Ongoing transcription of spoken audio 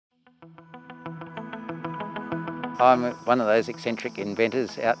I'm one of those eccentric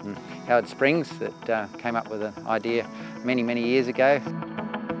inventors out in Howard Springs that came up with an idea many years ago.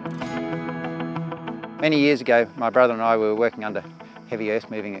 Many years ago, my brother and I were working under heavy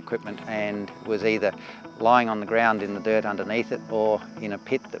earth-moving equipment and was either lying on the ground in the dirt underneath it or in a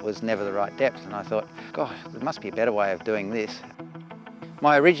pit that was never the right depth. And I thought, gosh, there must be a better way of doing this.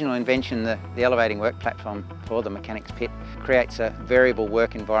 My original invention, the elevating work platform for the mechanics pit, creates a variable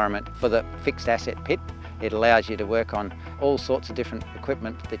work environment for the fixed asset pit. It allows you to work on all sorts of different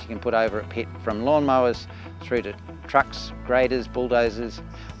equipment that you can put over a pit, from lawnmowers through to trucks, graders, bulldozers.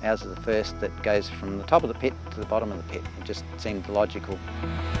 Ours is the first that goes from the top of the pit to the bottom of the pit. It just seemed logical.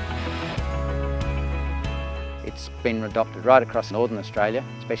 It's been adopted right across northern Australia,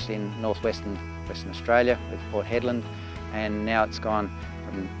 especially in northwestern Western Australia with Port Hedland, and now it's gone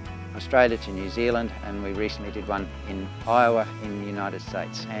from Australia to New Zealand, and we recently did one in Iowa in the United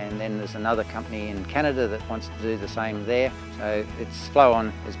States. And then there's another company in Canada that wants to do the same there. So its flow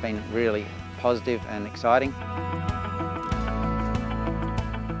on has been really positive and exciting.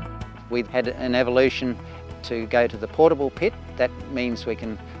 We've had an evolution to go to the portable pit. That means we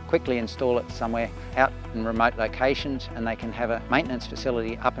can quickly install it somewhere out in remote locations, and they can have a maintenance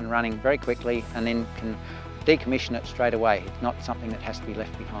facility up and running very quickly and then can decommission it straight away. It's not something that has to be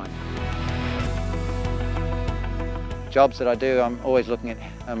left behind. Jobs that I do, I'm always looking at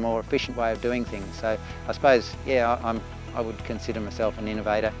a more efficient way of doing things. So I suppose, yeah, I would consider myself an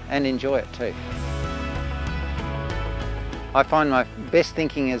innovator and enjoy it too. I find my best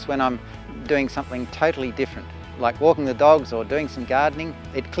thinking is when I'm doing something totally different, like walking the dogs or doing some gardening.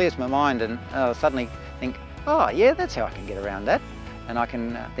 It clears my mind and I'll suddenly think, oh yeah, that's how I can get around that. And I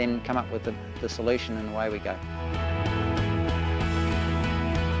can then come up with the solution, and away we go.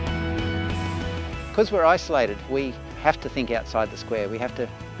 Because we're isolated, we have to think outside the square. We have to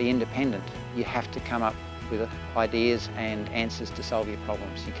be independent. You have to come up with ideas and answers to solve your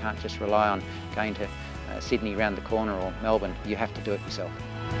problems. You can't just rely on going to Sydney round the corner or Melbourne. You have to do it yourself.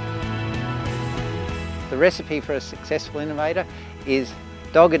 The recipe for a successful innovator is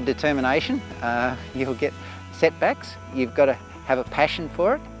dogged determination. You'll get setbacks. You've got to have a passion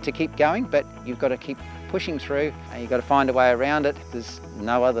for it to keep going, but you've got to keep pushing through and you've got to find a way around it. There's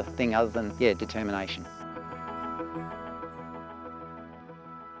no other thing other than, yeah, determination.